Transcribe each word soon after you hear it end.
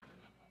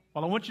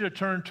Well, I want you to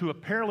turn to a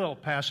parallel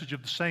passage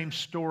of the same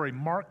story,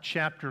 Mark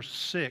chapter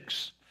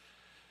 6.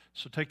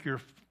 So take your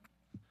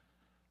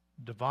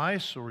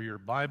device or your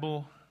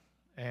Bible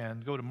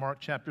and go to Mark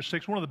chapter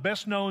 6, one of the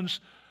best known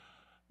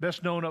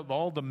of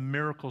all the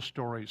miracle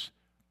stories.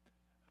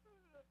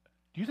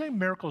 Do you think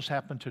miracles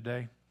happen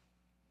today?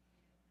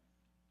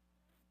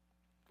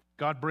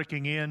 God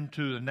breaking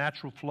into the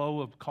natural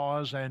flow of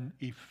cause and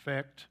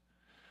effect.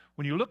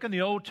 When you look in the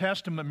Old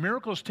Testament,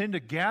 miracles tend to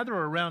gather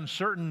around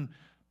certain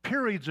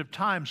periods of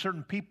time,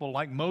 certain people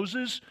like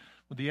Moses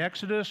with the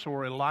Exodus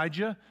or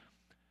Elijah.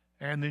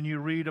 And then you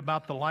read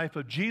about the life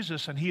of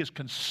Jesus, and he is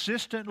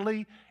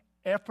consistently,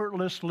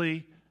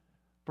 effortlessly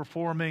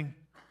performing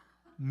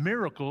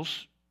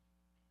miracles.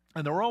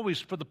 And they're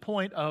always for the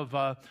point of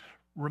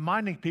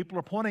reminding people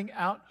or pointing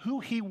out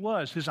who he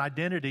was, his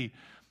identity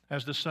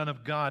as the Son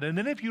of God. And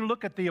then if you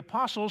look at the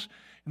apostles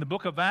in the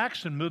book of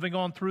Acts and moving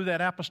on through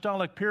that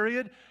apostolic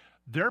period,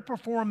 they're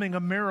performing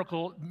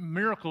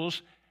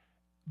miracles,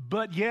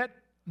 but yet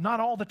not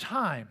all the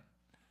time.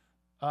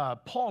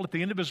 Paul, at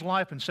the end of his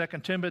life in 2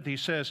 Timothy,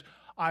 says,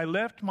 I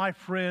left my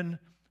friend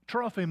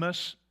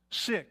Trophimus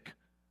sick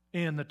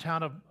in the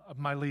town of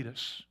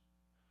Miletus.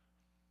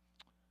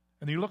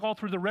 And you look all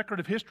through the record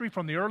of history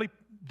from the early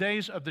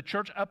days of the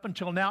church up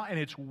until now, and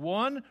it's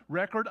one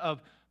record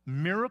of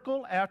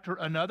miracle after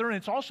another, and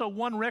it's also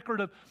one record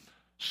of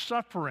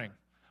suffering.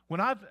 When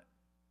I've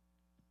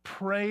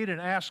prayed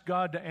and asked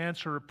God to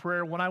answer a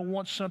prayer, when I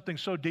want something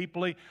so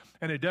deeply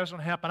and it doesn't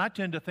happen, I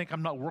tend to think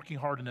I'm not working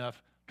hard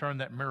enough to earn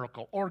that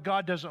miracle. Or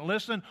God doesn't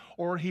listen,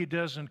 or he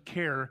doesn't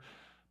care.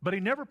 But he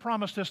never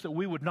promised us that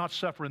we would not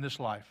suffer in this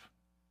life.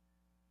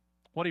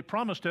 What he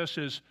promised us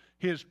is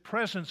his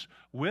presence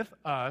with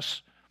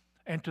us,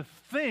 and to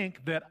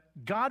think that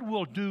God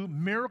will do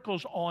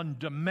miracles on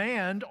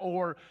demand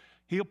or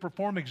he'll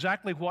perform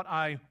exactly what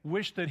I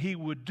wish that he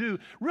would do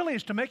really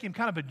is to make him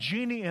kind of a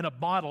genie in a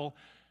bottle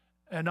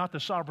and not the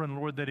sovereign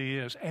Lord that he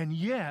is. And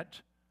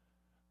yet,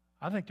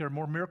 I think there are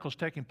more miracles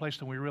taking place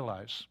than we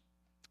realize.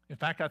 In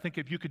fact, I think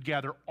if you could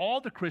gather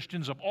all the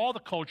Christians of all the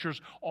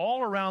cultures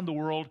all around the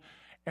world,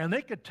 and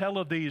they could tell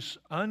of these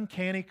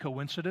uncanny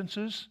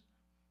coincidences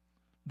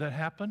that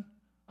happen,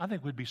 I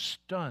think we'd be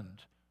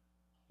stunned.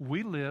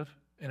 We live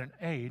in an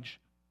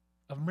age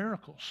of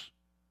miracles.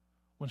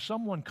 When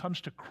someone comes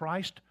to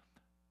Christ,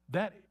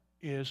 that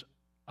is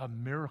a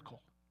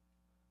miracle.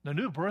 The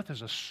new birth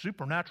is a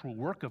supernatural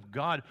work of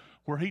God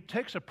where he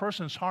takes a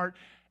person's heart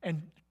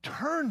and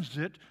turns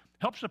it,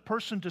 helps a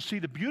person to see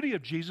the beauty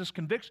of Jesus,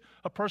 convicts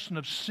a person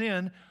of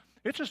sin.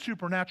 It's a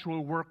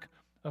supernatural work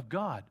of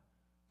God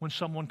when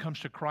someone comes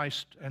to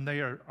Christ and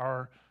they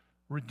are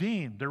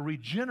redeemed, they're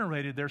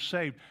regenerated, they're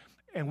saved.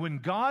 And when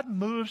God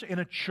moves in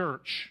a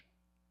church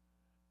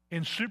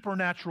in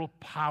supernatural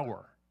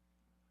power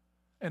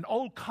and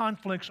old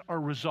conflicts are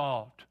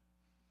resolved,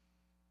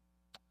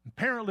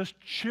 parentless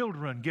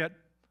children get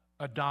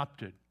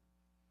adopted,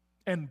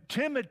 and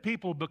timid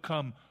people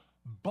become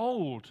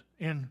bold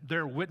in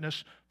their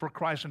witness for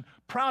Christ, and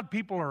proud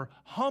people are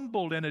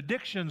humbled, and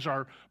addictions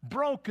are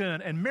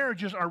broken, and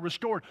marriages are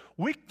restored.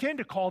 We tend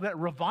to call that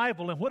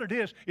revival, and what it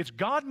is, it's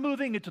God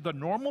moving into the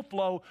normal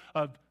flow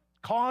of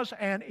cause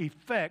and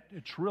effect.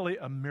 It's really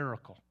a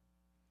miracle.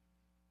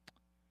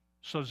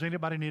 So does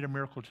anybody need a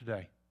miracle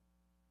today?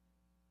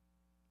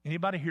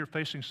 Anybody here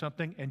facing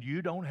something and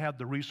you don't have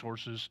the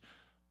resources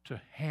to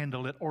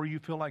handle it, or you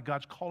feel like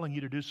God's calling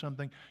you to do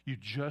something you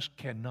just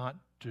cannot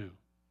do?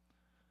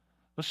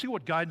 Let's see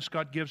what guidance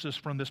God gives us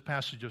from this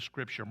passage of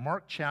Scripture.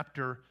 Mark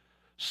chapter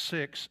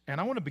 6,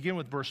 and I want to begin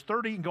with verse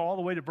 30 and go all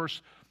the way to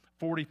verse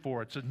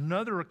 44. It's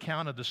another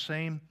account of the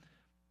same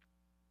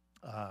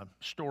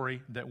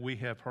story that we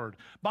have heard.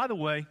 By the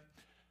way,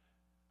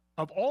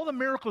 of all the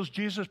miracles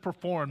Jesus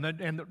performed,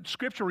 and the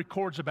Scripture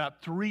records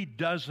about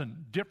 36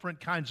 different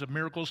kinds of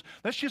miracles.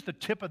 That's just the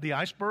tip of the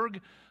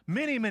iceberg.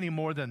 Many, many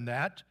more than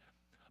that.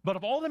 But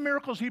of all the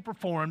miracles he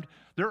performed,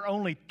 there are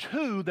only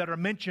 2 that are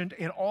mentioned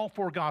in all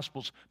 4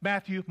 Gospels: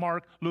 Matthew,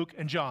 Mark, Luke,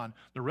 and John.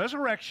 The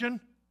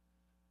resurrection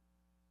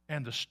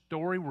and the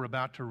story we're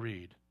about to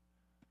read.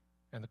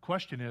 And the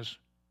question is,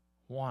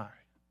 why?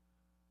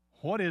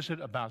 What is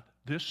it about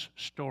this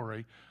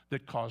story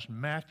that caused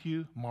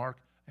Matthew, Mark,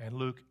 and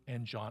Luke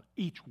and John,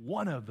 each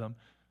one of them,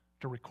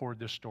 to record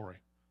this story?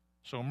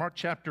 So Mark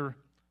chapter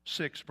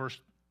 6,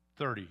 verse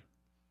 30.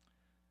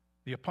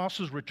 The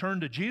apostles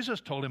returned to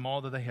Jesus, told him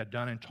all that they had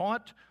done and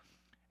taught,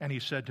 and he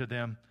said to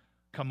them,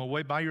 "Come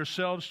away by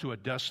yourselves to a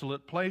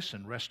desolate place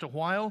and rest a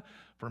while,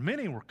 for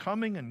many were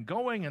coming and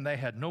going, and they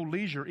had no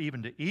leisure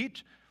even to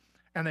eat.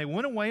 And they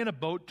went away in a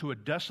boat to a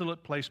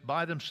desolate place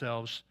by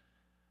themselves.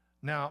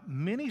 Now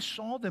many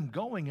saw them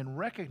going and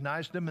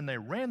recognized them, and they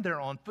ran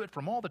there on foot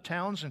from all the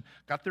towns and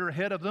got there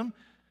ahead of them.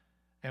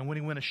 And when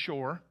he went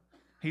ashore,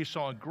 he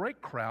saw a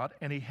great crowd,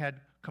 and he had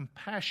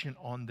compassion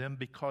on them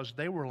because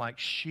they were like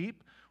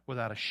sheep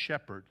without a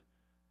shepherd.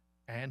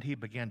 And he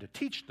began to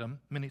teach them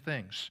many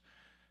things.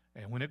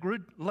 And when it grew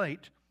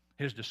late,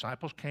 his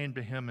disciples came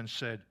to him and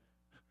said,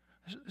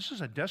 This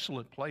is a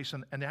desolate place,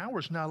 and the hour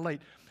is now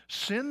late.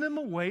 Send them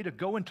away to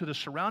go into the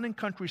surrounding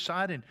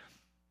countryside and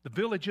the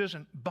villages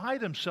and buy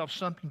themselves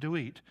something to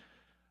eat.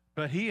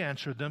 But he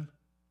answered them,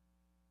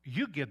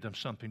 you give them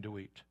something to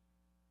eat.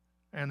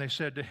 And they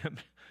said to him,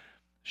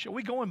 shall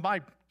we go and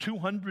buy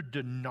 200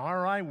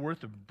 denarii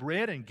worth of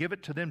bread and give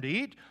it to them to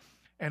eat?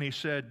 And he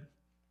said,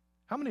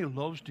 how many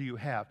loaves do you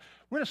have?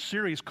 We're in a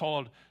series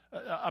called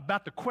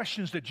about the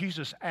questions that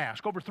Jesus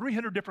asked. Over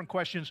 300 different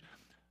questions.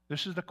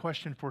 This is the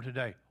question for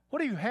today.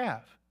 What do you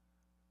have?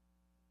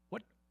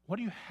 What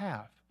do you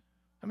have?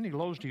 How many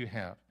loaves do you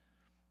have?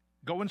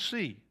 Go and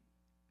see.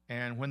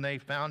 And when they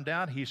found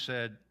out,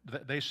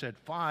 they said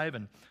 5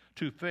 and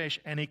 2 fish.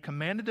 And he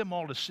commanded them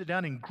all to sit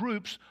down in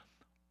groups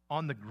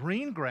on the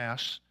green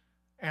grass.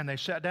 And they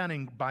sat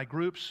down by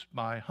groups,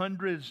 by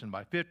hundreds and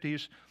by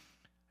 50s.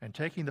 And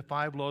taking the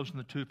 5 loaves and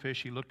the 2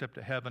 fish, he looked up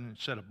to heaven and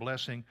said a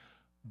blessing,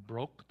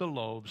 broke the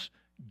loaves,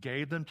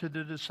 gave them to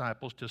the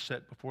disciples to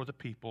set before the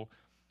people.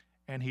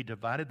 And he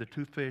divided the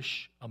 2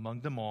 fish among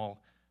them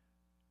all.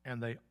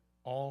 And they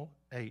all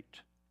ate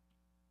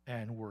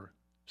and were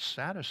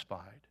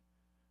satisfied.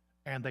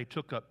 And they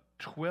took up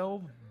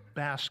 12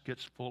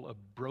 baskets full of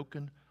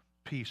broken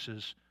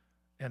pieces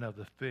and of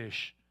the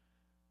fish.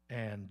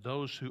 And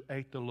those who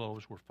ate the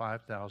loaves were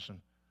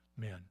 5,000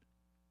 men.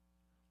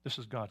 This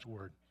is God's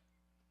word.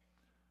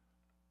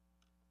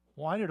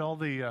 Why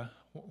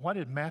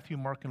did Matthew,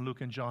 Mark, and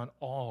Luke, and John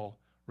all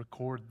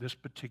record this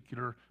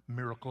particular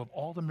miracle of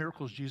all the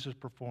miracles Jesus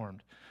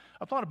performed?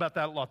 I thought about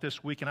that a lot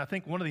this week, and I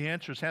think one of the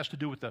answers has to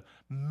do with the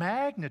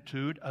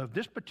magnitude of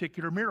this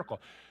particular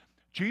miracle.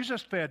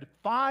 Jesus fed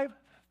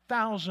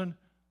 5,000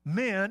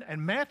 men,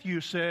 and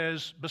Matthew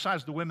says,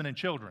 besides the women and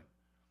children.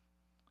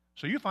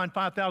 So you find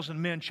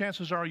 5,000 men,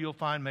 chances are you'll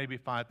find maybe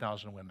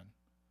 5,000 women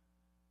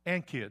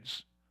and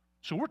kids.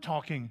 So we're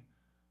talking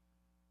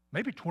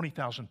maybe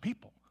 20,000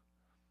 people,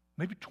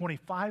 maybe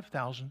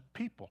 25,000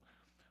 people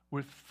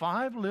with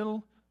 5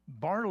 little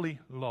barley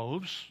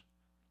loaves.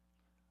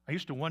 I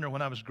used to wonder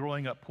when I was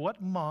growing up,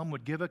 what mom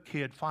would give a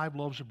kid 5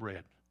 loaves of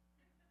bread,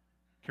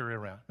 carry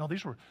around? No,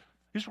 these were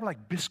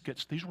like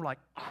biscuits. These were like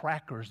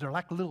crackers. They're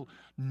like little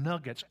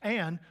nuggets.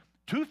 And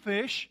 2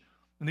 fish,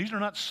 and these are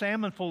not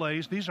salmon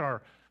fillets. These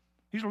are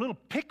little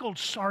pickled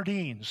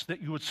sardines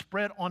that you would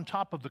spread on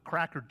top of the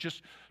cracker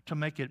just to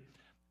make it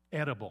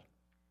edible.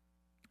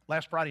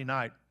 Last Friday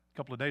night, a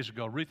couple of days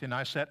ago, Ruthie and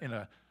I sat in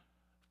a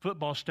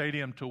football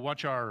stadium to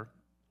watch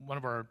one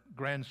of our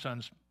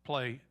grandsons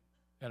play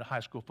at a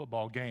high school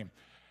football game.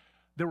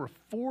 There were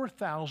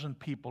 4,000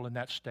 people in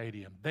that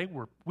stadium.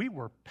 We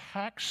were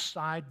packed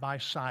side by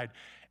side.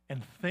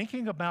 And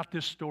thinking about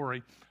this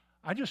story,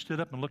 I just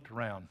stood up and looked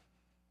around.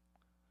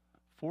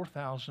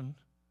 4,000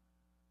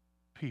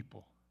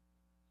 people.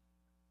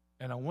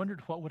 And I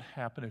wondered what would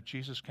happen if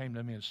Jesus came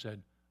to me and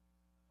said,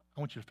 I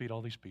want you to feed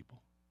all these people.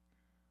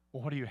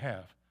 Well, what do you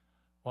have?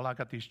 Well, I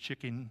got these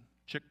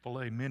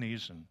Chick-fil-A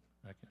minis, and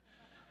I can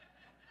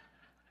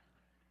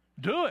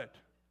do it.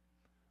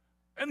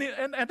 And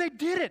they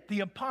did it. The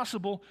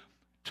impossible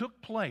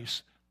took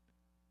place.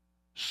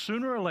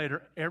 Sooner or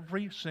later,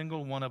 every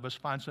single one of us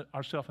finds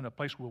ourselves in a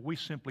place where we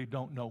simply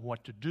don't know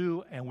what to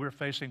do, and we're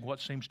facing what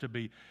seems to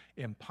be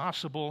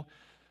impossible.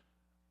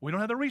 We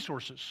don't have the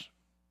resources.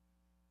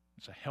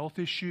 It's a health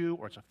issue,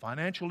 or it's a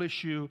financial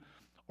issue,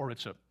 or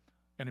it's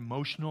an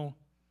emotional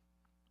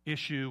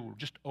issue. We're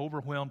just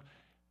overwhelmed.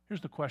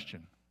 Here's the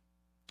question.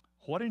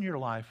 What in your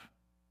life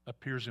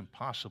appears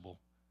impossible?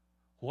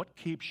 What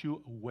keeps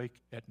you awake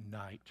at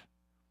night?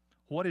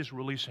 What is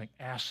releasing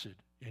acid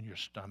in your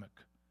stomach?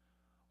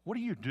 What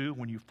do you do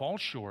when you fall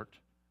short,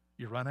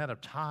 you run out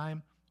of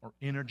time or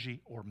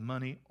energy or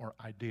money or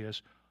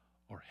ideas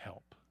or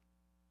help?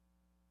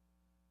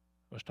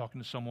 I was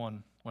talking to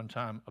someone one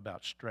time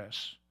about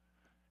stress,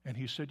 and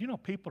he said,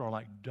 people are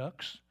like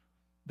ducks.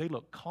 They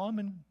look calm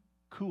and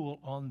cool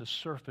on the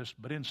surface,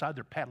 but inside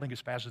they're paddling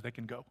as fast as they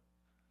can go.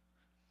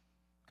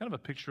 Kind of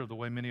a picture of the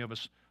way many of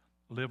us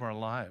live our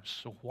lives.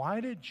 So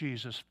why did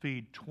Jesus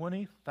feed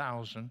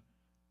 20,000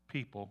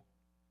 people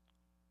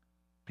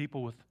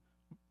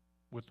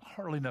with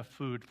hardly enough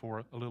food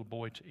for a little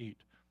boy to eat?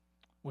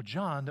 Well,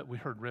 John, that we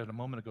heard read a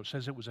moment ago,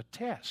 says it was a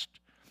test.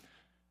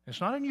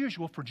 It's not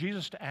unusual for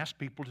Jesus to ask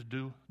people to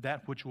do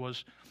that which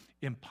was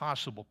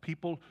impossible.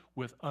 People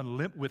with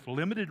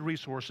limited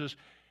resources,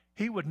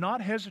 he would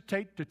not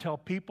hesitate to tell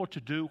people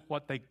to do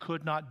what they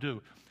could not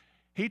do.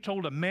 He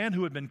told a man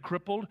who had been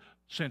crippled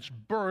since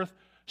birth,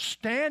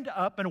 stand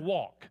up and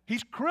walk.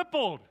 He's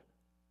crippled.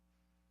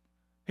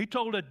 He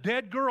told a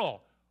dead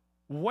girl,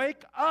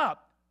 wake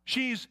up.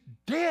 She's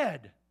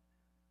dead.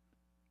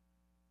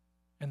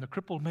 And the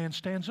crippled man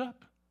stands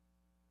up.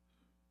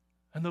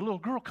 And the little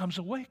girl comes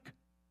awake.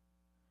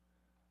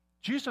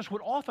 Jesus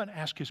would often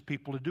ask his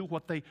people to do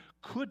what they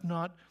could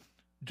not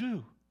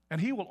do.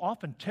 And he will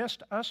often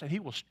test us, and he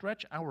will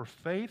stretch our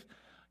faith.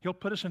 He'll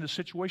put us into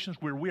situations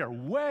where we are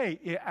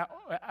way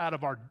out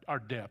of our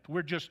depth.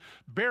 We're just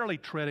barely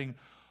treading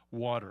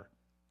water.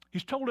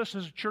 He's told us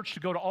as a church to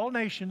go to all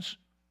nations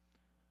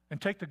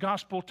and take the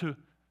gospel to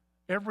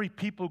every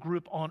people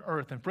group on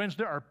earth. And friends,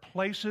 there are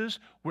places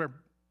where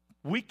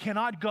we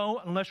cannot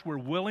go unless we're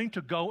willing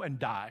to go and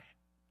die.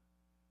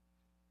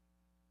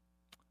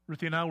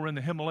 Ruthie and I were in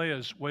the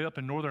Himalayas way up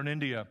in northern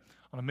India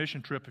on a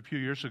mission trip a few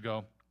years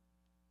ago.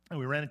 And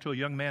we ran into a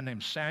young man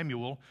named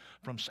Samuel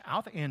from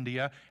South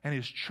India, and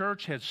his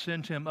church had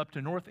sent him up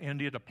to North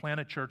India to plant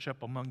a church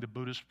up among the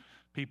Buddhist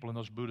people in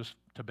those Buddhist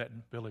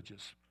Tibetan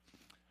villages.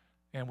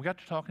 And we got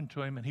to talking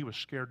to him, and he was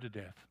scared to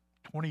death.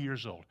 20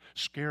 years old,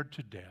 scared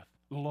to death,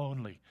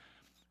 lonely.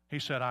 He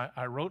said,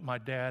 I wrote my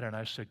dad, and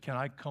I said, can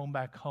I come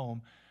back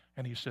home?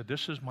 And he said,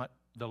 this is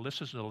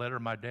the letter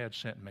my dad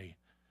sent me.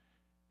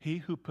 He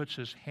who puts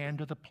his hand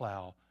to the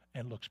plow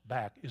and looks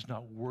back is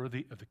not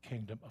worthy of the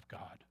kingdom of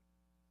God.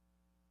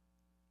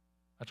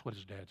 That's what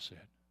his dad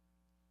said.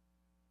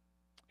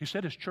 He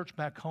said his church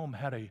back home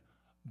had a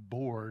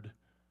board,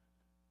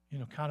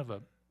 kind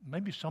of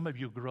maybe some of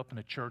you grew up in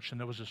a church and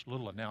there was this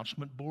little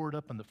announcement board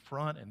up in the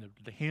front and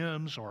the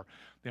hymns or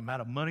the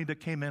amount of money that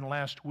came in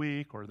last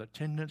week or the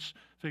attendance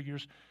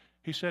figures.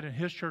 He said in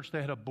his church they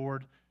had a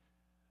board.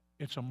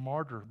 It's a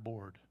martyr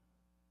board.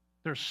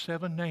 There's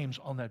 7 names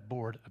on that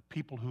board of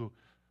people who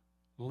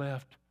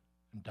left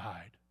and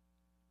died.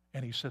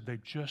 And he said they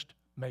just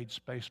made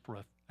space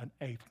for an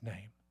 8th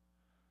name.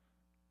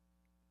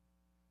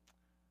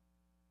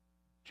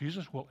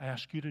 Jesus will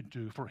ask you to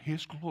do for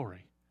his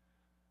glory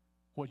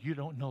what you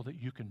don't know that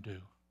you can do.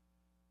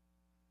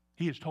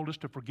 He has told us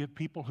to forgive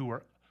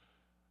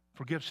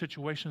forgive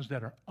situations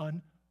that are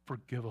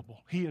unforgivable.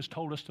 He has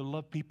told us to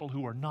love people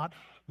who are not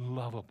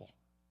lovable.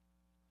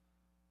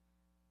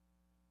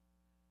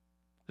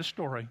 This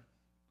story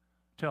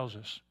tells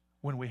us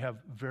when we have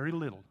very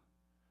little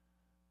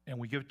and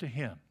we give it to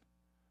him,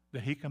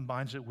 that he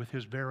combines it with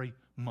his very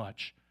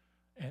much,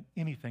 and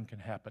anything can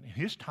happen in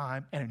his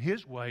time and in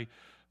his way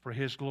for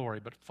his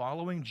glory. But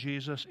following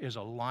Jesus is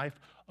a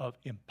life of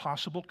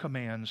impossible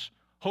commands,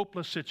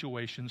 hopeless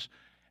situations,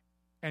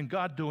 and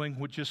God doing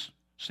what just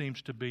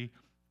seems to be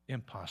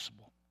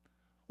impossible.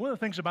 One of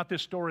the things about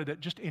this story that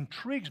just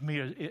intrigues me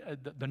is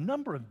the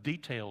number of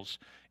details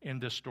in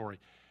this story.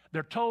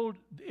 They're told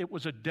it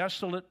was a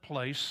desolate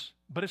place,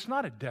 but it's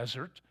not a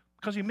desert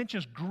because he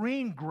mentions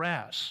green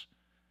grass.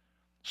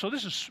 So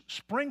this is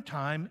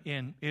springtime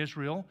in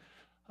Israel.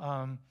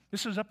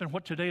 This is up in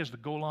what today is the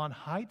Golan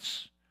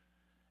Heights.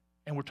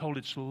 And we're told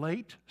it's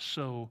late,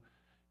 so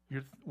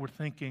we're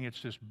thinking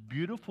it's this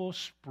beautiful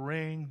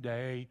spring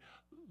day,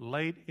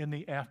 late in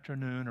the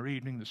afternoon or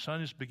evening. The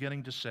sun is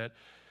beginning to set.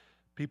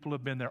 People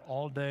have been there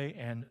all day,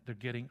 and they're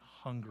getting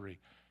hungry.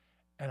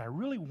 And I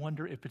really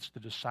wonder if it's the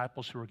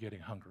disciples who are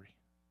getting hungry.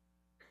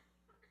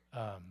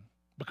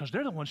 Because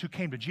they're the ones who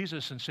came to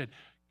Jesus and said,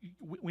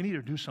 we need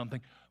to do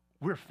something.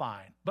 We're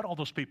fine, but all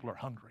those people are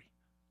hungry.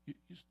 You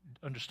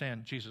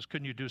understand, Jesus,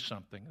 couldn't you do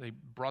something? They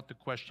brought the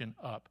question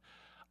up.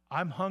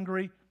 I'm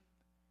hungry.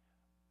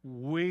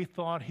 We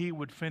thought he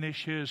would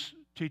finish his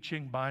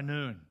teaching by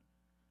noon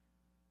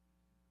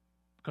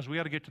because we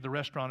got to get to the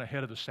restaurant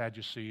ahead of the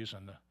Sadducees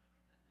and the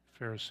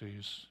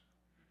Pharisees.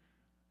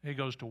 He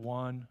goes to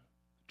 1,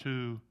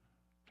 2,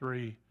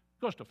 3,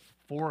 goes to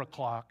 4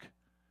 o'clock.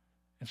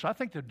 And so I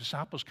think the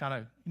disciples kind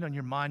of, in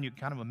your mind, you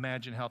kind of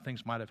imagine how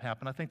things might have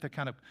happened. I think they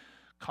kind of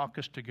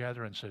caucused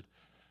together and said,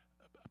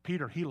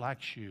 Peter, he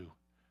likes you.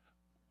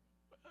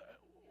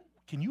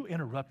 Can you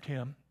interrupt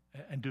him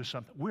and do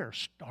something? We're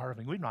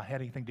starving. We've not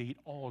had anything to eat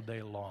all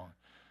day long.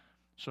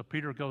 So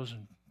Peter goes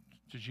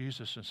to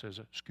Jesus and says,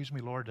 excuse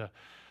me, Lord,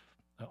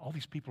 all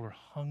these people are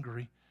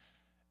hungry.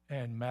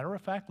 And matter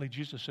of factly,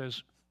 Jesus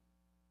says,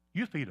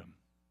 you feed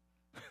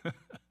them.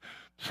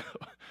 So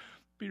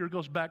Peter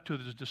goes back to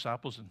his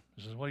disciples and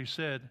says what he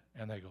said,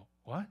 and they go,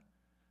 what?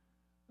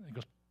 And he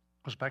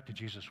goes back to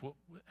Jesus.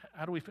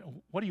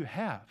 What do you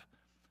have?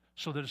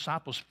 So the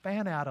disciples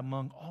fan out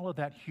among all of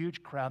that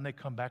huge crowd, and they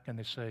come back and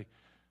they say,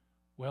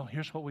 well,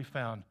 here's what we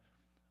found.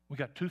 We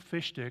got 2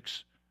 fish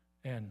sticks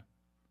and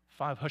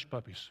 5 hush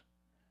puppies.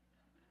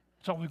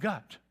 That's all we've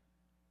got.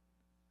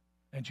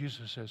 And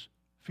Jesus says,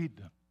 feed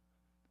them.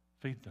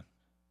 Feed them.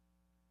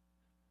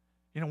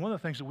 One of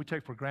the things that we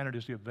take for granted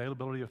is the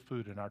availability of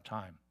food in our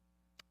time.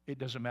 It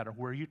doesn't matter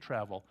where you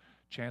travel.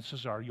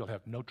 Chances are you'll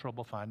have no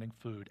trouble finding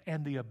food.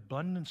 And the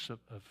abundance of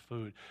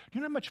food. Do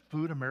you know how much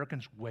food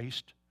Americans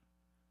waste?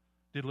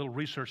 Did a little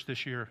research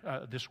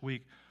this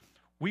week.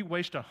 We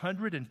waste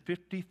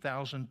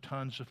 150,000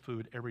 tons of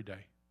food every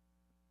day.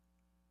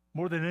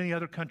 More than any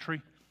other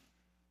country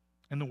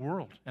in the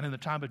world. And in the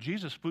time of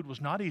Jesus, food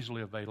was not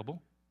easily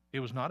available. It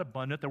was not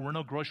abundant. There were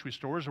no grocery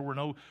stores. There were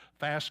no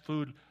fast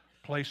food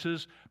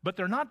places. But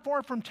they're not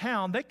far from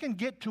town. They can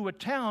get to a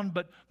town,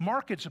 but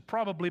markets have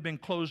probably been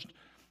closed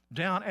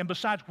down. And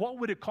besides, what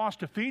would it cost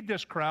to feed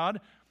this crowd?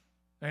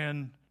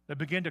 And they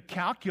begin to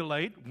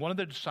calculate. One of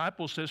the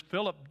disciples says,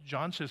 Philip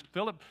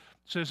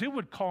says it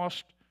would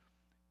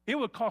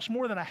cost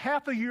more than a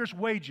half a year's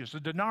wages. A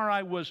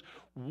denarii was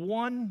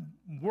one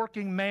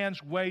working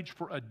man's wage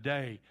for a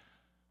day.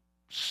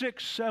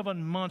 6-7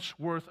 months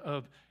worth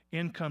of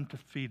income to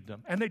feed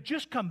them. And they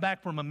just come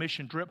back from a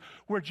mission trip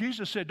where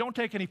Jesus said, don't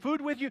take any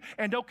food with you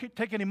and don't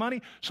take any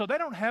money, so they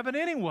don't have it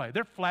anyway.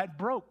 They're flat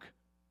broke.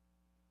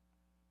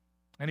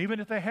 And even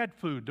if they had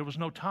food, there was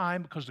no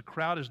time because the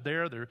crowd is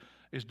there,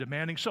 is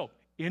demanding. So,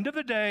 end of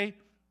the day,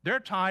 they're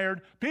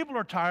tired. People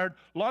are tired.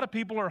 A lot of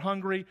people are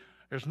hungry.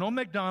 There's no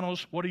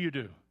McDonald's. What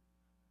do?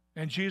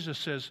 And Jesus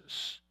says,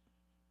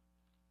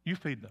 you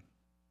feed them.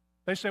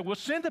 They say, well,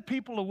 send the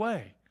people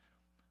away.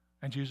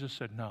 And Jesus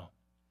said, no,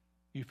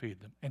 you feed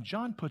them. And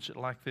John puts it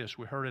like this.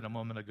 We heard it a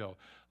moment ago.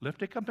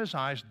 Lifting up his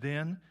eyes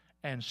then,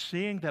 and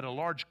seeing that a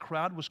large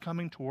crowd was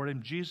coming toward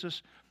him,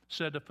 Jesus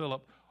said to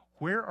Philip,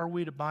 where are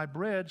we to buy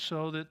bread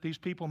so that these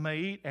people may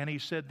eat? And he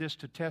said this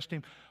to test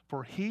him,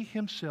 for he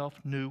himself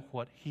knew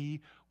what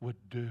he would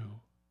do.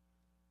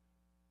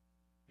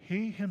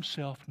 He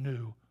himself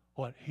knew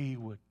what he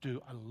would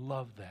do. I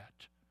love that.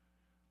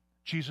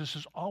 Jesus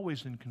is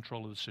always in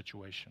control of the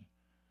situation.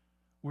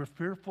 We're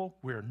fearful,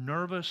 we're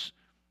nervous,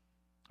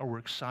 or we're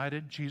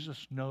excited.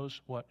 Jesus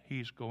knows what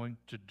he's going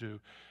to do.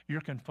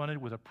 You're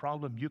confronted with a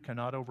problem you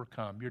cannot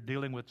overcome. You're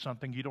dealing with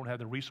something you don't have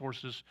the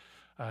resources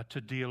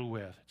to deal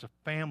with. It's a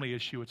family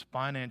issue, it's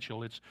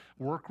financial, it's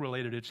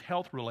work-related, it's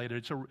health-related,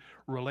 it's a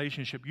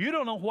relationship. You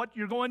don't know what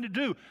you're going to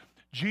do.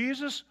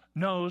 Jesus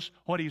knows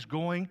what he's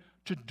going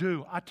to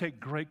do. I take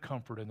great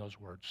comfort in those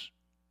words.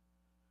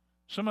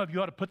 Some of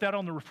you ought to put that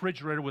on the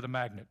refrigerator with a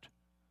magnet.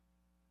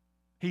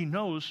 He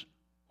knows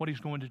what he's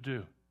going to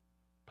do.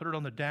 Put it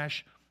on the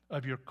dash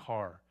of your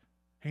car.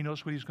 He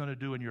knows what he's going to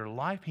do in your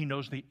life. He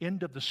knows the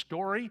end of the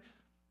story.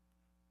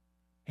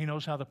 He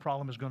knows how the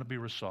problem is going to be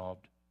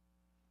resolved.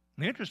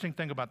 And the interesting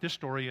thing about this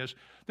story is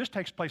this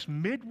takes place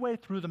midway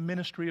through the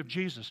ministry of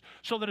Jesus.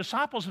 So the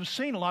disciples have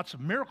seen lots of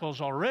miracles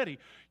already.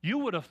 You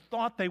would have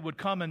thought they would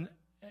come and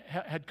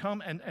had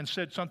come and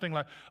said something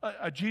like,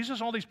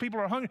 Jesus, all these people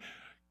are hungry.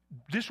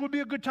 This would be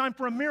a good time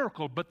for a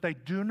miracle, but they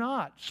do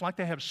not. It's like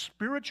they have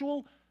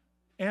spiritual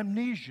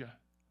amnesia.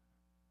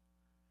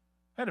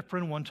 I had a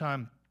friend one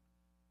time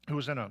who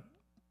was in a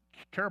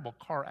terrible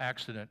car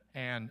accident,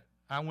 and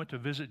I went to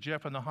visit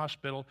Jeff in the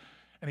hospital,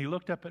 and he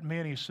looked up at me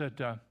and he said,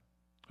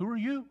 who are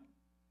you?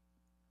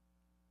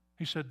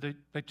 He said,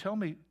 they tell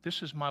me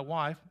this is my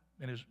wife,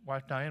 and his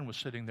wife Diane was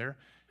sitting there,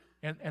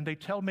 and they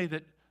tell me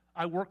that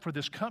I work for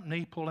this company.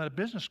 He pulled out a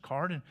business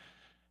card,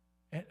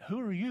 and who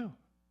are you?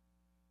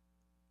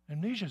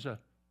 Amnesia is a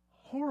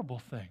horrible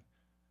thing.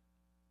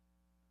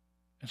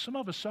 And some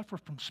of us suffer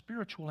from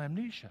spiritual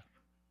amnesia.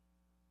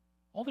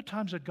 All the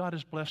times that God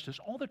has blessed us,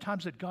 all the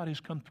times that God has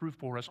come through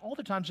for us, all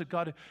the times that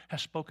God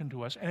has spoken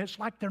to us, and it's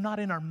like they're not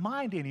in our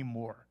mind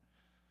anymore.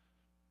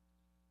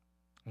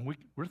 And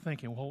we're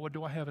thinking, well, what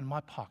do I have in my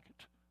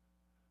pocket?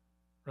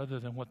 Rather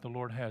than what the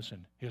Lord has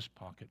in his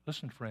pocket.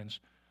 Listen, friends,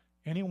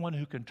 anyone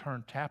who can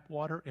turn tap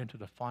water into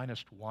the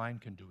finest wine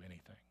can do anything.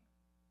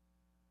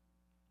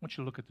 I want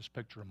you to look at this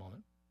picture a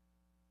moment.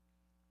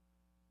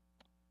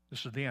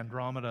 This is the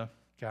Andromeda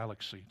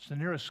Galaxy. It's the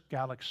nearest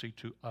galaxy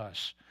to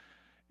us.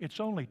 It's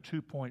only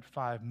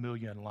 2.5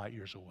 million light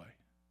years away.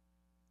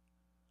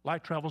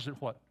 Light travels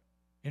at what?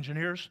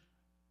 Engineers?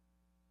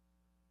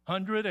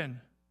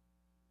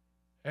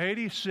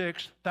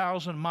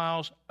 186,000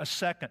 miles a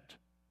second.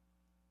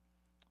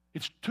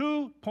 It's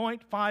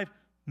 2.5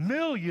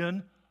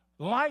 million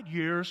light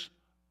years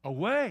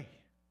away.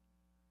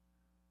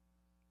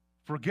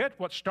 Forget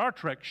what Star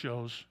Trek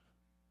shows.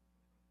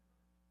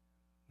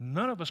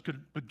 None of us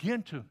could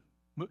begin to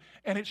move.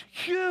 And it's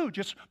huge.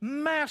 It's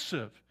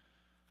massive.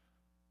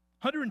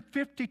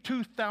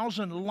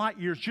 152,000 light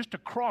years just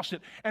across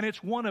it. And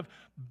it's one of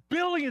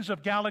billions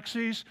of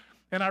galaxies.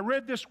 And I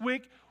read this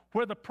week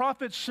where the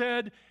prophet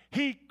said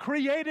he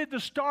created the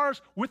stars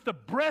with the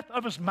breath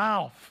of his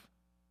mouth.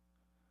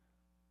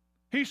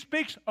 He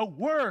speaks a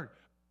word.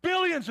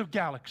 Billions of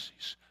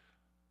galaxies.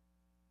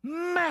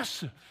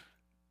 Massive.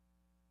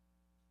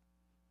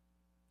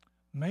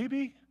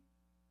 Maybe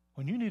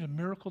when you need a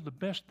miracle, the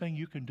best thing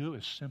you can do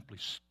is simply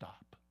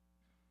stop.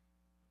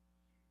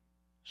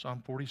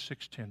 Psalm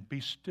 46:10, be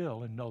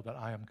still and know that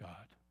I am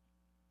God.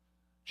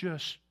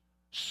 Just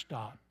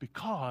stop,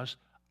 because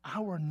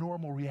our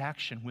normal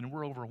reaction when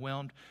we're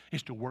overwhelmed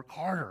is to work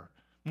harder,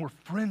 more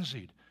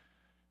frenzied.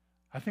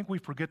 I think we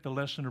forget the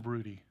lesson of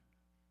Rudy.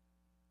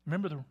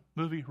 Remember the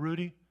movie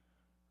Rudy?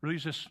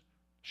 Rudy's this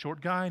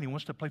short guy, and he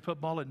wants to play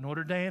football at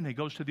Notre Dame, and he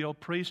goes to the old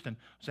priest and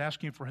was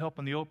asking for help,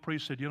 and the old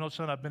priest said, you know,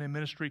 son, I've been in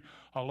ministry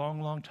a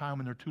long, long time,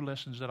 and there are two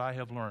lessons that I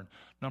have learned.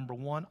 Number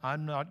one,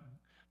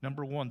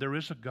 there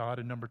is a God,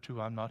 and number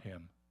two, I'm not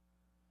him.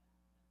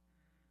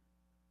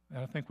 And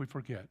I think we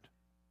forget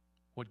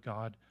what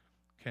God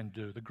can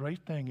do. The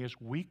great thing is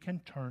we can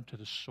turn to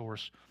the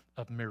source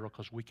of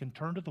miracles. We can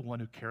turn to the one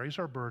who carries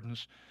our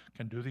burdens,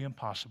 can do the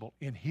impossible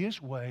in his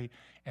way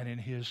and in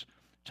his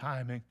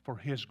timing for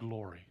his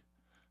glory.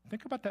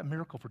 Think about that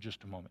miracle for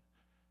just a moment.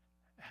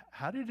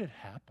 How did it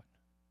happen?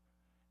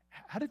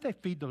 How did they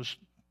feed those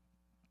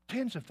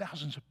tens of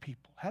thousands of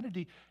people? How did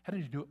he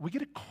do it? We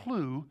get a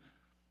clue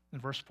in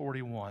verse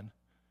 41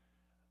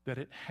 that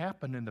it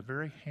happened in the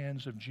very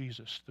hands of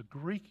Jesus. The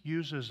Greek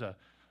uses the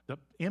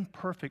the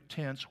imperfect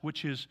tense,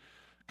 which is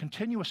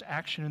continuous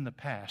action in the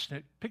past. And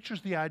it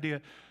pictures the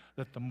idea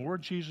that the more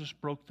Jesus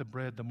broke the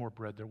bread, the more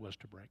bread there was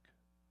to break.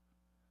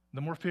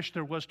 The more fish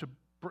there was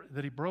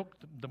that he broke,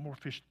 the more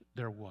fish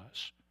there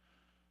was.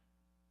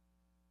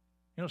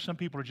 You know, some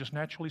people are just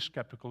naturally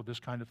skeptical of this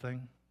kind of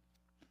thing.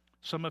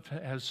 Some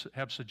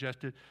have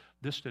suggested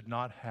this did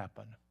not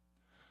happen.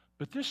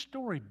 But this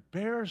story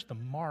bears the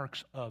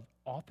marks of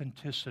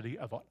authenticity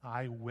of an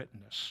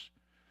eyewitness.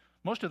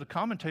 Most of the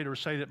commentators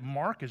say that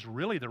Mark is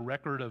really the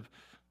record of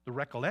the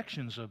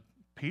recollections of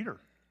Peter.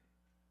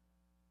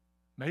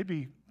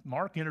 Maybe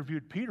Mark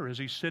interviewed Peter as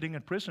he's sitting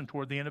in prison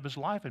toward the end of his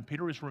life, and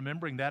Peter is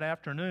remembering that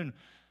afternoon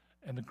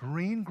and the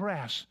green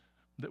grass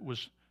that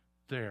was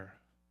there.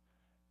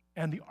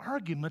 And the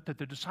argument that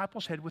the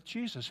disciples had with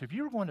Jesus. If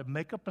you were going to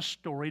make up a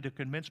story to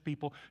convince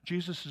people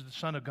Jesus is the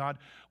Son of God,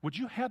 would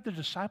you have the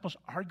disciples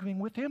arguing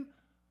with him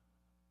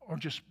or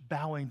just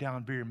bowing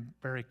down, very,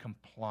 very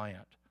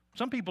compliant?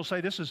 Some people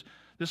say this is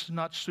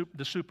not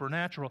the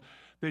supernatural,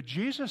 that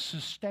Jesus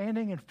is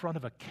standing in front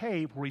of a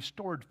cave where he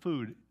stored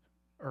food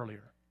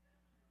earlier.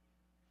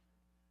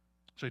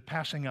 So he's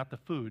passing out the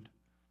food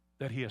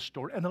that he has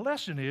stored. And the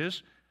lesson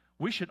is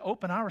we should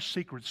open our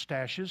secret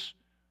stashes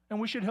and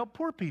we should help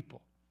poor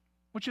people,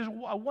 which is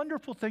a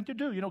wonderful thing to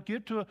do. You know,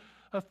 give to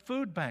a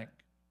food bank.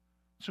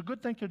 It's a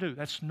good thing to do.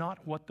 That's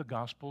not what the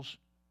Gospels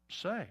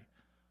say.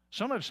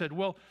 Some have said,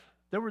 well,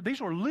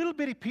 these were little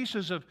bitty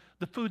pieces of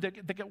the food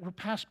that were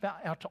passed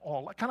out to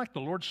all. Kind of like the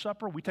Lord's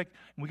Supper. We get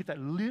that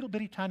little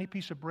bitty tiny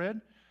piece of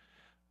bread.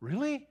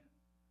 Really?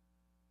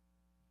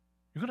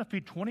 You're going to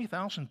feed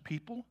 20,000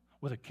 people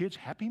with a kid's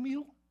Happy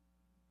Meal?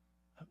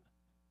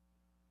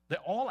 They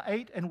all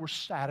ate and were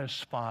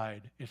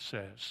satisfied, it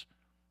says.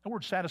 The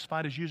word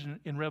satisfied is used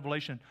in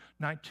Revelation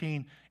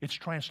 19. It's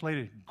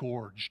translated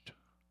gorged.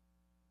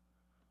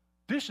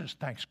 This is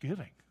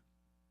Thanksgiving.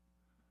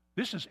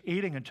 This is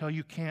eating until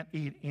you can't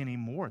eat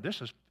anymore.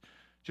 This is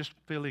just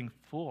feeling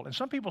full. And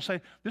some people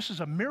say this is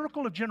a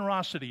miracle of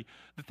generosity,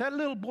 that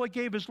little boy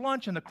gave his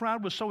lunch and the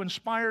crowd was so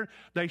inspired,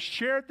 they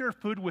shared their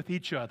food with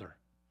each other.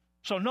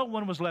 So no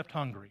one was left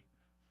hungry.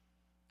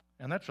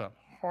 And that's a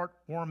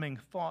heartwarming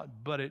thought,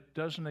 but it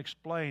doesn't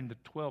explain the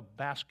 12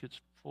 baskets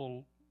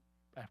full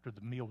after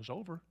the meal was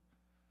over.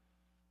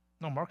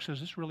 No, Mark says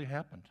this really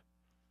happened.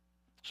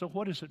 So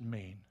what does it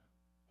mean?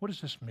 What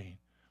does this mean?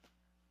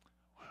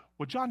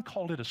 Well, John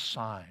called it a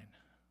sign.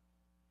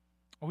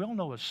 We all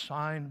know a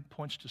sign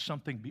points to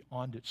something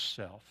beyond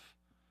itself.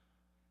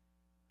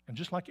 And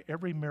just like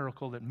every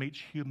miracle that meets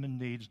human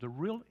needs, the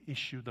real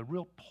issue, the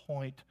real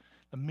point,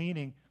 the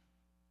meaning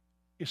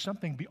is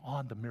something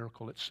beyond the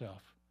miracle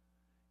itself.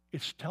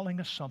 It's telling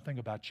us something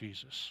about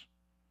Jesus.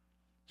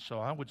 So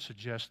I would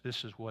suggest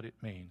this is what it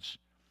means.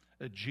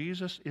 That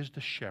Jesus is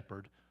the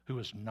shepherd who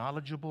is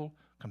knowledgeable,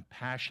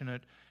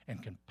 compassionate,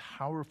 and can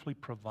powerfully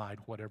provide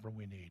whatever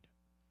we need.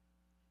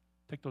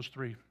 Take those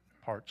three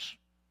parts.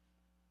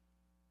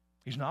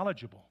 He's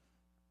knowledgeable.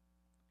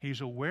 He's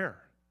aware.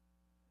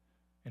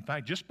 In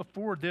fact, just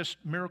before this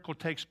miracle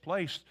takes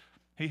place,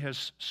 he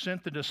has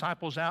sent the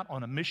disciples out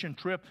on a mission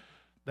trip.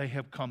 They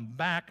have come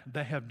back.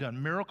 They have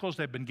done miracles.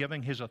 They've been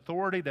giving his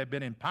authority. They've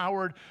been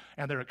empowered.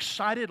 And they're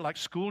excited like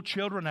school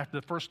children after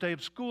the first day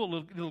of school,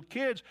 little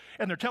kids.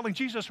 And they're telling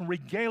Jesus and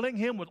regaling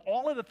him with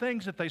all of the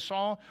things that they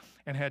saw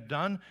and had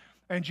done.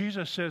 And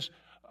Jesus says,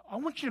 I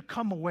want you to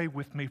come away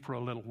with me for a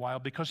little while,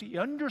 because he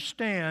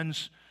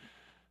understands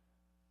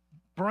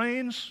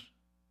brains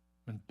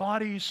and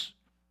bodies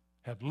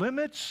have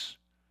limits.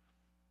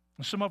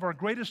 And some of our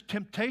greatest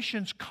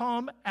temptations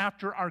come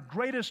after our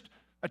greatest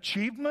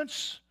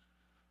achievements.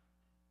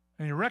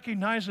 And he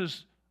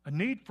recognizes a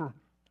need for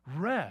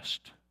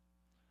rest.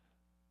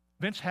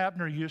 Vince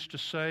Havner used to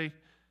say,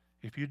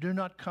 if you do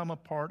not come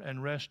apart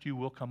and rest, you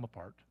will come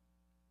apart.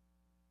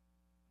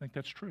 I think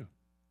that's true.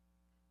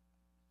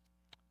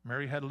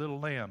 Mary had a little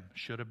lamb,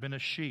 should have been a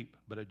sheep,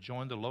 but it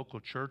joined the local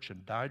church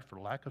and died for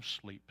lack of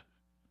sleep.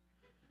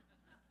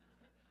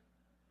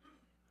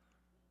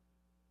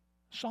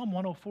 Psalm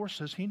 104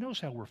 says he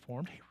knows how we're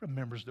formed. He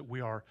remembers that we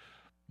are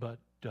but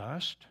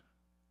dust.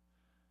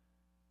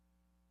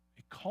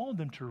 He called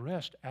them to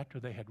rest after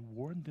they had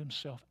worn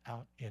themselves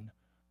out in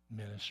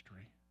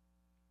ministry.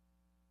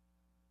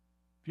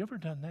 Have you ever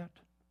done that?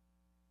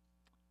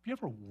 Have you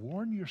ever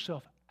worn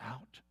yourself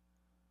out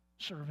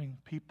serving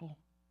people?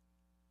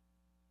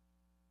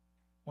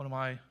 One of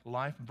my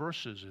life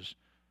verses is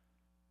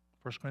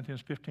 1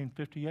 Corinthians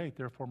 15:58.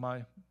 Therefore,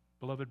 my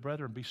beloved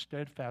brethren, be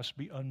steadfast,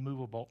 be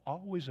unmovable,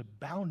 always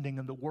abounding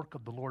in the work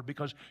of the Lord,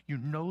 because you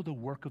know the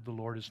work of the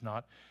Lord is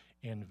not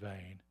in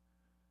vain.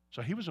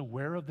 So he was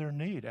aware of their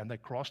need, and they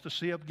crossed the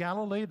Sea of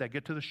Galilee. They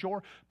get to the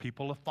shore.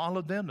 People have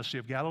followed them. The Sea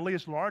of Galilee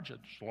is large.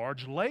 It's a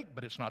large lake,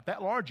 but it's not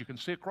that large. You can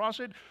see across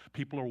it.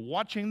 People are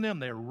watching them.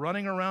 They're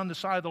running around the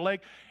side of the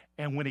lake,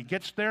 and when he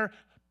gets there,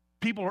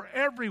 people are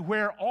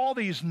everywhere, all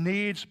these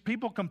needs,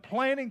 people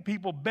complaining,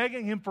 people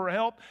begging him for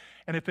help.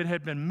 And if it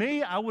had been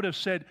me, I would have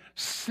said,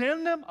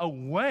 send them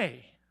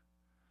away.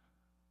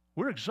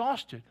 We're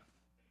exhausted.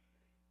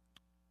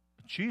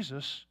 But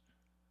Jesus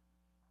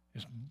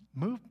is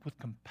moved with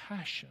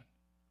compassion.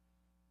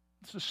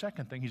 It's the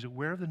second thing. He's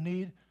aware of the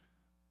need,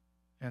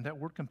 and that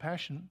word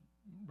compassion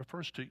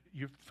refers to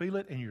you feel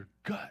it in your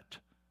gut.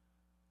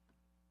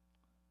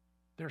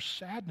 Their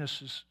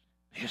sadness is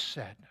his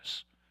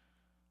sadness.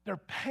 Their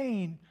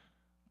pain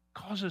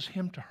causes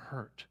him to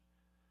hurt.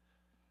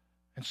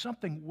 And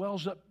something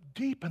wells up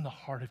deep in the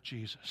heart of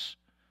Jesus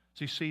as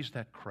he sees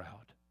that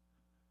crowd.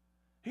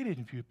 He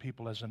didn't view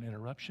people as an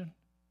interruption.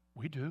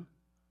 We do.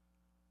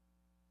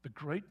 The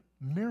great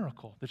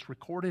miracle that's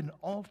recorded in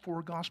all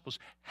four Gospels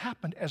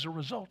happened as a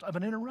result of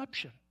an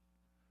interruption.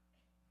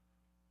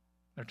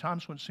 There are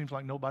times when it seems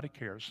like nobody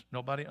cares,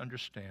 nobody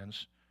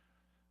understands,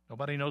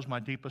 nobody knows my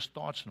deepest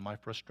thoughts and my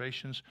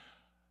frustrations.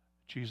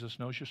 Jesus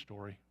knows your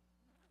story.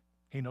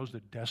 He knows the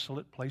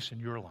desolate place in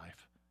your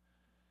life.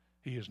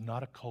 He is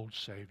not a cold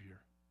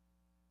Savior.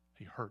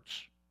 He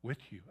hurts with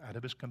you. Out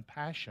of his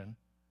compassion,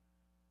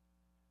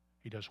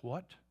 he does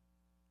what?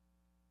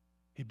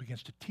 He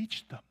begins to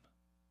teach them.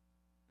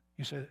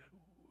 You say,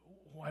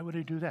 why would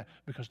he do that?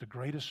 Because the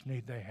greatest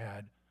need they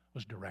had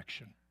was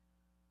direction,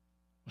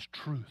 was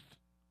truth,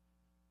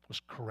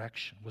 was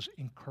correction, was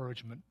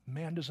encouragement.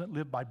 Man doesn't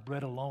live by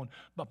bread alone,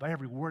 but by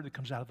every word that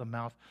comes out of the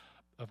mouth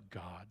of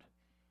God.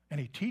 And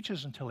he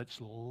teaches until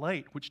it's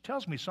late, which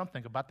tells me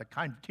something about the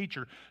kind of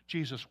teacher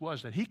Jesus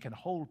was, that he can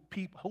hold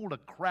a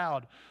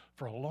crowd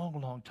for a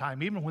long, long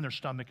time, even when their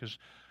stomach is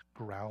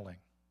growling.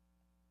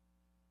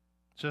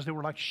 It says they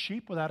were like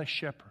sheep without a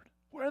shepherd.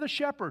 Where are the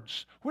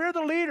shepherds? Where are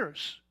the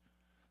leaders?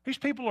 These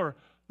people are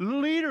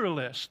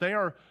leaderless. They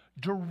are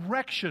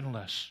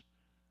directionless.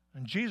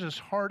 And Jesus'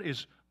 heart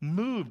is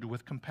moved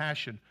with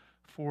compassion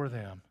for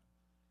them.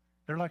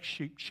 They're like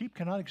sheep. Sheep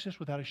cannot exist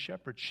without a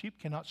shepherd. Sheep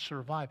cannot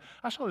survive.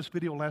 I saw this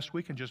video last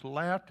week and just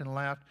laughed and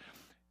laughed.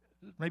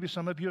 Maybe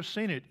some of you have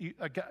seen it.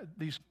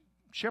 These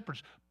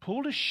shepherds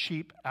pulled a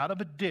sheep out of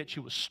a ditch.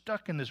 It was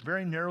stuck in this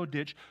very narrow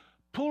ditch,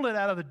 pulled it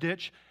out of the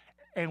ditch,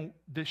 and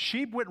the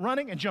sheep went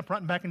running and jumped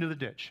right back into the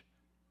ditch.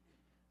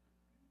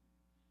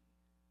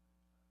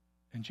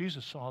 And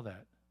Jesus saw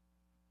that.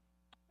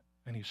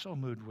 And he's so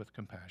moved with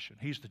compassion.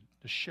 He's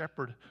the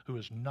shepherd who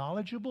is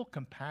knowledgeable,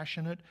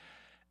 compassionate,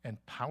 and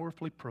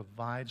powerfully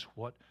provides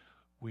what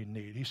we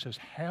need. He says,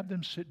 have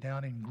them sit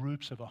down in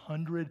groups of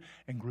 100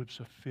 and groups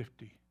of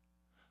 50.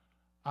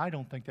 I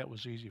don't think that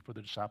was easy for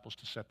the disciples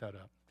to set that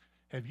up.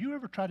 Have you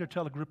ever tried to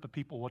tell a group of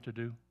people what to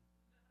do?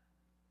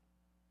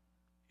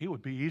 It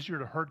would be easier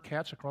to herd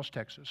cats across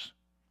Texas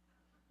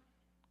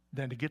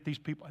than to get these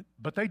people.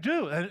 But they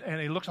do,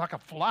 and it looks like a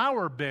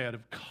flower bed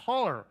of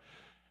color.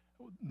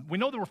 We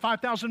know there were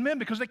 5,000 men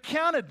because they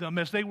counted them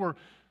as they were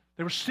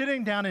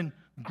sitting down in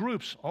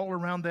groups all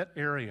around that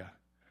area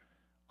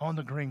on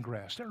the green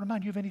grass. Does that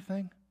remind you of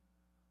anything?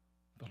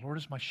 The Lord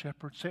is my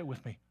shepherd. Say it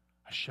with me.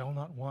 I shall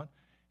not want.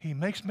 He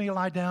makes me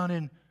lie down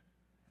in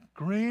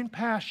green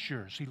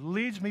pastures. He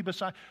leads me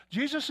beside.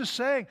 Jesus is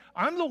saying,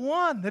 I'm the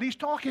one that he's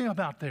talking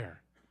about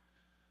there.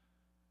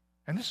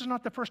 And this is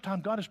not the first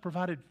time God has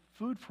provided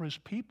food for his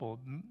people.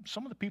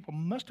 Some of the people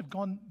must have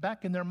gone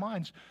back in their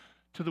minds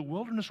to the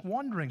wilderness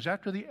wanderings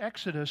after the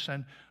Exodus,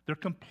 and they're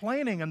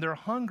complaining and they're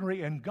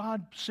hungry, and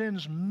God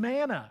sends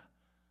manna.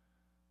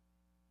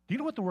 Do you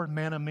know what the word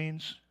manna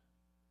means?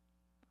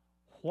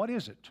 What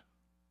is it?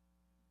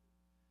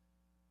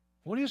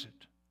 What is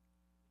it?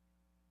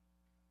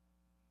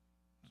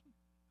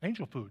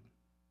 Angel food.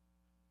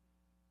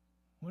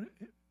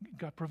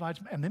 God provides,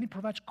 and then he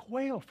provides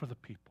quail for the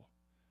people.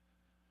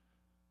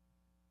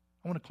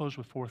 I want to close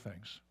with four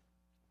things.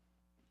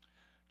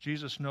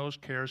 Jesus knows,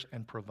 cares,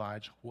 and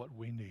provides what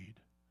we need.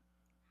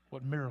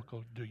 What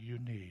miracle do you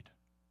need?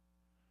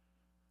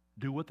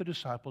 Do what the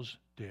disciples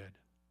did.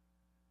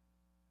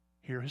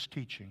 Hear his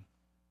teaching.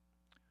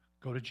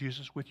 Go to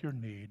Jesus with your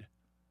need.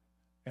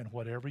 And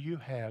whatever you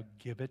have,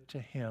 give it to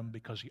him,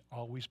 because he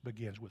always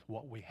begins with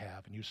what we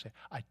have. And you say,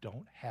 I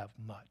don't have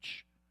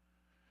much.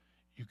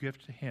 You give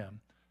it to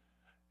him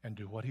and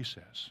do what he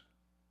says.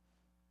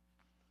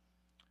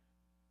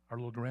 Our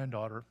little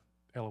granddaughter,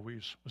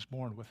 Eloise, was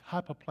born with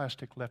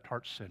hypoplastic left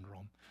heart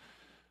syndrome,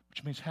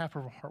 which means half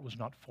of her heart was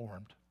not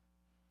formed.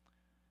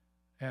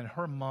 And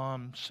her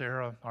mom,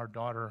 Sarah, our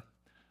daughter,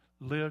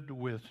 lived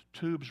with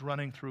tubes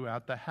running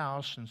throughout the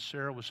house, and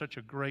Sarah was such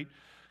a great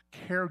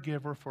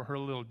caregiver for her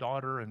little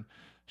daughter, and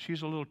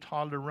she's a little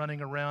toddler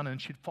running around,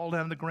 and she'd fall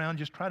down on the ground,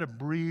 just try to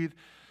breathe.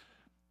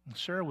 And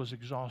Sarah was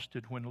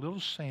exhausted when little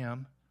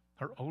Sam,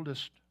 her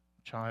oldest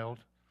child,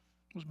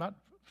 was about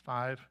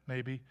 5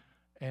 maybe,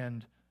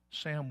 and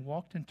Sam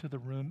walked into the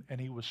room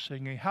and he was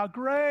singing, how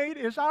great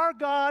is our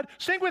God.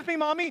 Sing with me,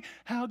 Mommy.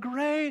 How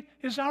great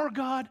is our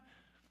God.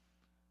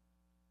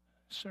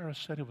 Sarah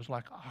said it was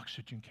like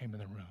oxygen came in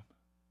the room.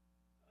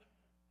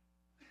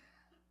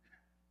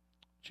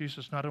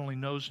 Jesus not only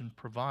knows and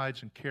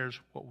provides and cares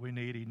what we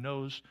need, he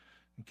knows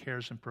and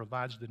cares and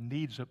provides the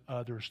needs of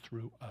others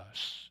through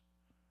us.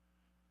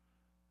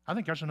 I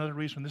think there's another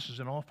reason this is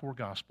in all four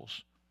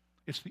Gospels.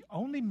 It's the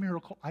only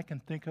miracle I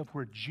can think of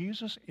where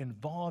Jesus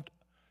involved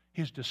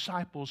his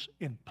disciples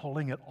in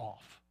pulling it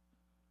off.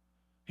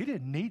 He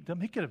didn't need them.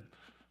 He could have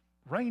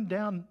rain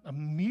down a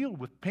meal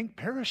with pink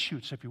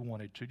parachutes if he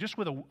wanted to, just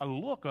with a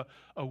look,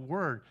 a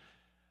word.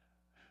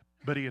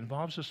 But he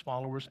involves his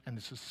followers, and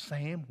it's the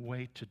same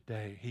way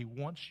today. He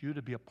wants you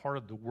to be a part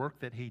of the work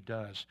that he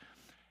does.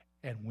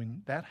 And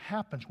when that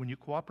happens, when you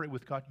cooperate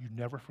with God, you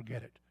never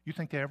forget it. You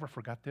think they ever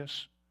forgot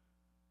this?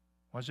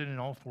 Was it in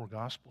all 4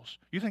 Gospels?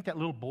 You think that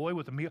little boy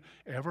with the meal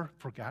ever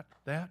forgot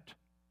that?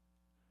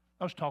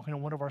 I was talking to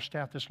one of our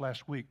staff this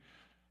last week,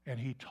 and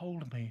he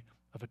told me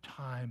of a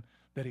time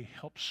that he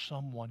helped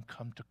someone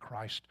come to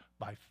Christ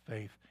by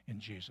faith in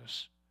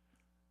Jesus.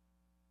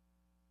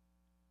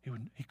 He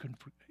would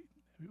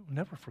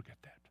never forget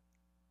that,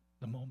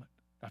 the moment.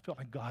 I felt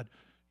like God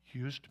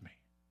used me.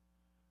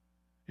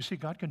 You see,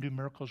 God can do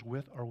miracles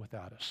with or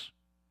without us.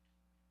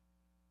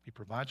 He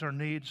provides our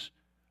needs,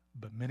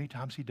 but many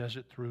times he does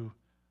it through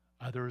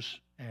others,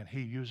 and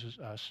he uses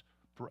us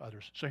for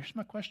others. So here's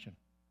my question.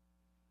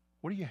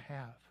 What do you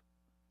have?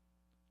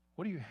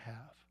 What do you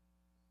have?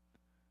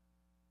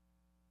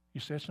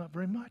 You say it's not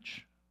very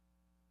much.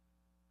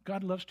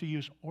 God loves to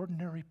use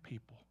ordinary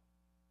people.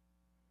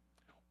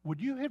 Would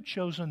you have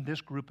chosen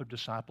this group of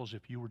disciples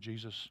if you were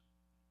Jesus?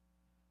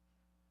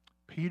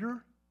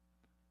 Peter,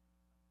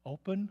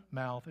 open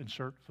mouth,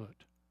 insert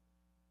foot.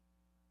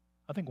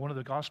 I think one of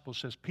the Gospels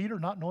says, Peter,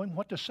 not knowing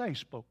what to say,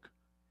 spoke.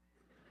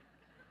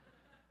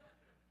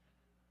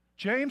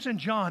 James and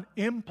John,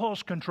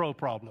 impulse control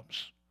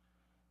problems.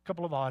 A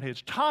couple of odd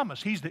heads.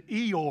 Thomas, he's the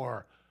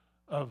Eeyore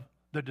of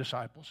the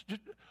disciples.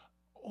 Just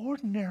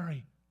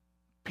ordinary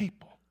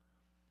people.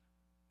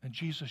 And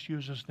Jesus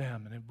uses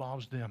them and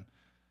involves them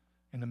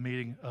in the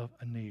meeting of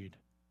a need.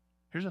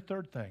 Here's a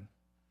third thing.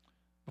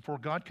 Before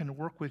God can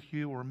work with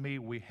you or me,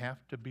 we have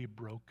to be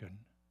broken.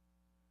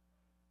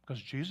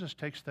 Because Jesus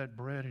takes that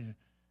bread and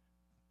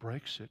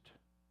breaks it.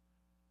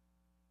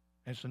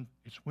 And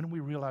it's when we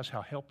realize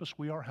how helpless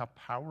we are, how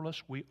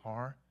powerless we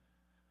are.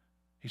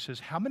 He says,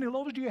 how many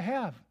loaves do you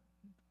have?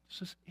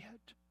 This is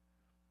it.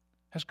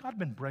 Has God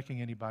been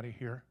breaking anybody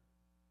here?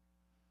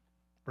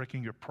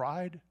 Breaking your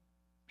pride,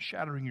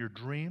 shattering your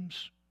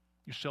dreams.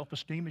 Your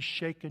self-esteem is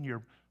shaken.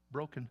 You're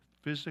broken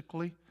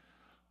physically.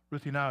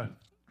 Ruthie and I,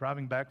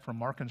 driving back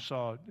from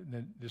Arkansas,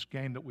 this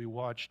game that we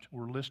watched,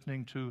 we're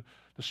listening to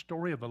the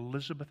story of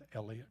Elizabeth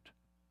Elliot.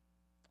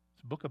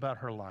 It's a book about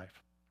her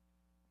life.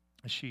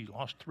 And she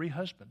lost 3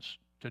 husbands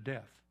to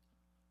death.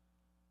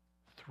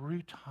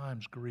 3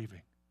 times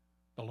grieving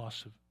the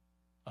loss of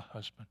a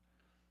husband.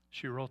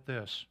 She wrote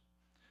this,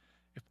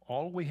 if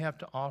all we have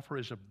to offer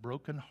is a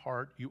broken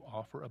heart, you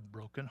offer a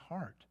broken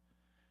heart.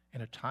 In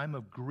a time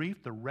of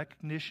grief, the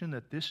recognition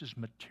that this is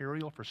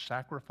material for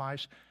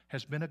sacrifice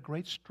has been a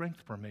great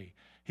strength for me.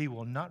 He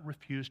will not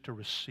refuse to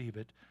receive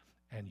it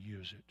and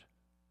use it.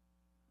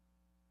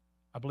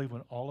 I believe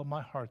with all of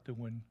my heart that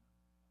when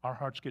our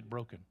hearts get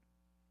broken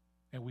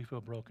and we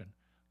feel broken,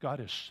 God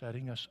is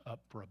setting us up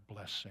for a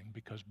blessing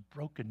because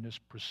brokenness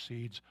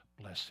precedes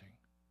blessing.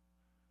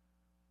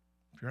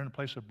 If you're in a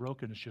place of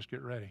brokenness, just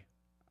get ready.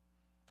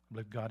 I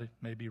believe God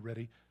may be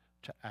ready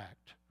to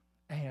act.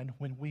 And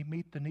when we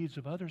meet the needs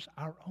of others,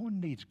 our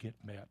own needs get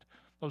met.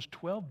 Those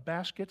 12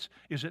 baskets,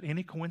 is it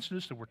any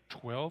coincidence there were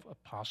 12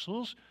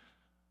 apostles?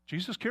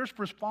 Jesus cares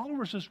for his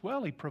followers as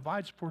well. He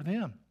provides for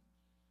them.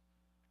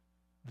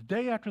 The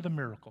day after the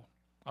miracle,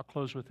 I'll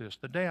close with this.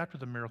 The day after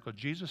the miracle,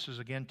 Jesus is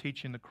again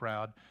teaching the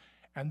crowd,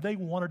 and they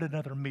wanted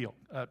another meal.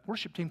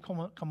 Worship team,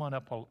 come on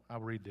up. I'll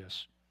read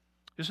this.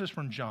 This is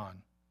from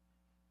John.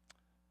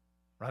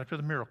 Right after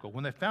the miracle.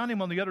 When they found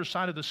him on the other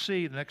side of the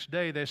sea the next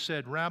day, they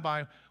said,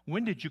 Rabbi,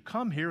 when did you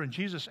come here? And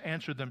Jesus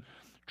answered them,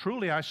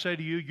 truly I say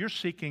to you, you're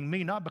seeking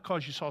me not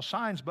because you saw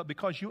signs, but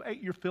because you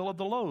ate your fill of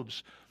the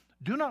loaves.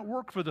 Do not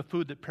work for the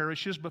food that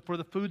perishes, but for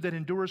the food that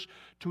endures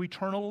to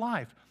eternal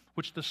life,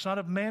 which the Son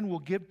of Man will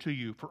give to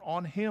you. For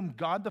on him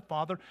God the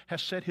Father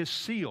has set his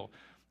seal.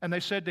 And they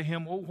said to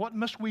him, well, what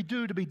must we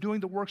do to be doing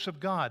the works of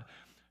God?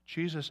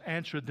 Jesus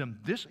answered them,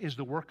 this is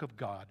the work of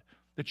God,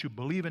 that you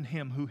believe in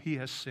him who he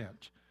has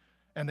sent.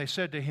 And they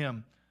said to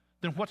him,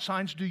 then what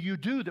signs do you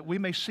do that we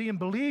may see and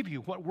believe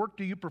you? What work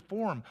do you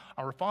perform?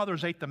 Our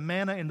fathers ate the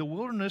manna in the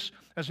wilderness,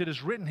 as it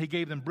is written, he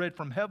gave them bread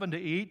from heaven to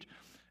eat.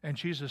 And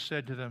Jesus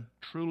said to them,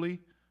 truly,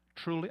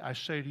 truly, I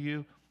say to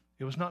you,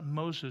 it was not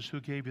Moses who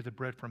gave you the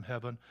bread from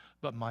heaven,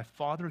 but my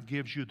Father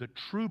gives you the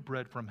true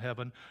bread from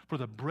heaven. For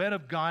the bread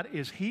of God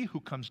is he who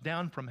comes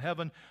down from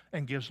heaven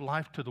and gives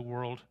life to the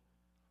world.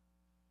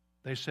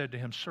 They said to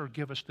him, sir,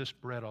 give us this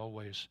bread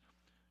always.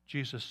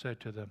 Jesus said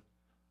to them,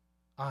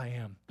 I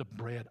am the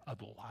bread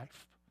of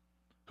life.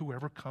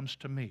 Whoever comes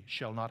to me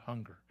shall not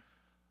hunger.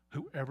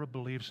 Whoever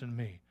believes in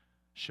me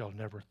shall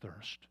never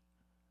thirst.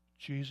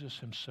 Jesus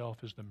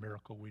himself is the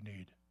miracle we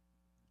need.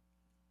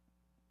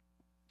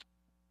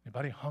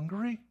 Anybody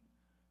hungry?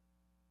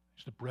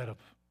 He's the bread of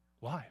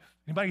life.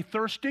 Anybody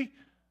thirsty?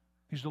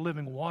 He's the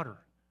living water.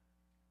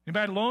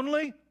 Anybody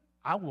lonely?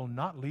 I will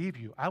not leave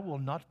you. I will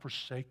not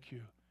forsake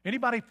you.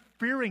 Anybody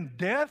fearing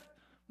death,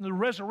 the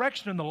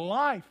resurrection and the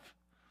life?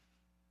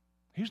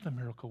 He's the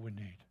miracle we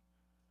need.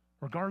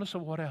 Regardless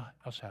of what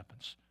else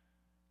happens,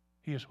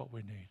 he is what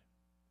we need.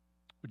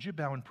 Would you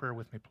bow in prayer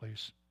with me,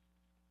 please?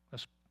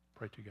 Let's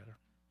pray together.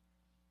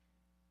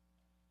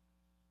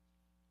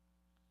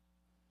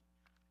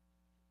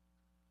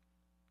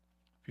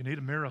 If you need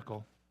a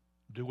miracle,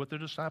 do what the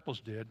disciples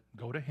did.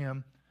 Go to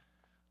Him.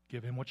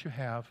 Give Him what you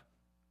have.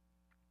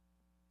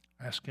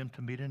 Ask Him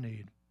to meet a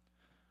need.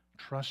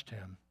 Trust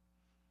Him.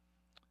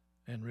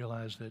 And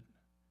realize that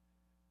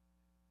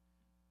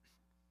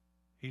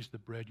He's the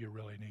bread you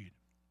really need.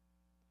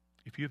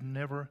 If you've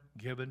never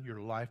given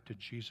your life to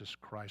Jesus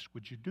Christ,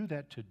 would you do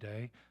that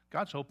today?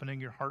 God's opening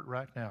your heart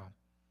right now.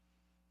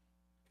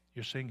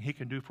 You're saying He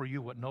can do for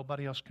you what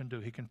nobody else can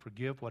do. He can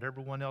forgive what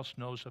everyone else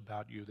knows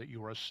about you, that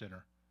you are a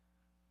sinner.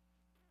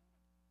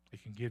 He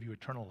can give you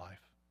eternal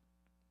life.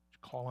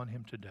 Call on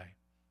Him today.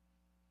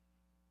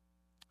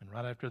 And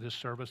right after this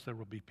service, there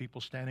will be people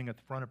standing at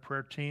the front of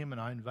prayer team,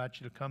 and I invite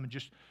you to come and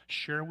just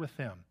share with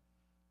them,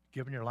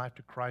 giving your life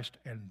to Christ,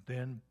 and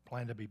then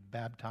plan to be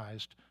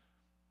baptized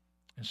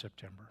in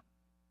September.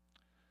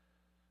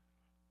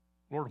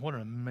 Lord, what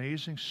an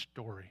amazing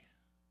story.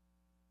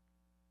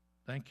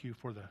 Thank you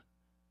for the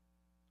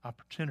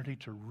opportunity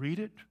to read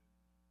it,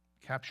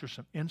 capture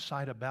some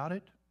insight about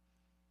it,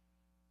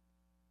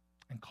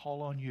 and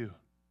call on you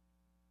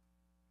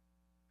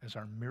as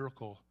our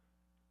miracle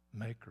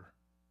maker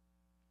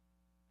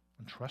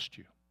and trust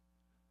you.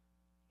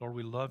 Lord,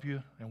 we love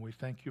you and we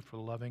thank you for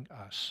loving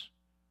us.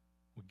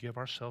 We give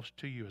ourselves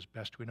to you as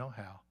best we know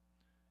how.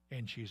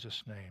 In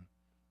Jesus' name,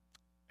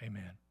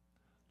 amen.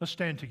 Let's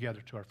stand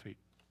together to our feet.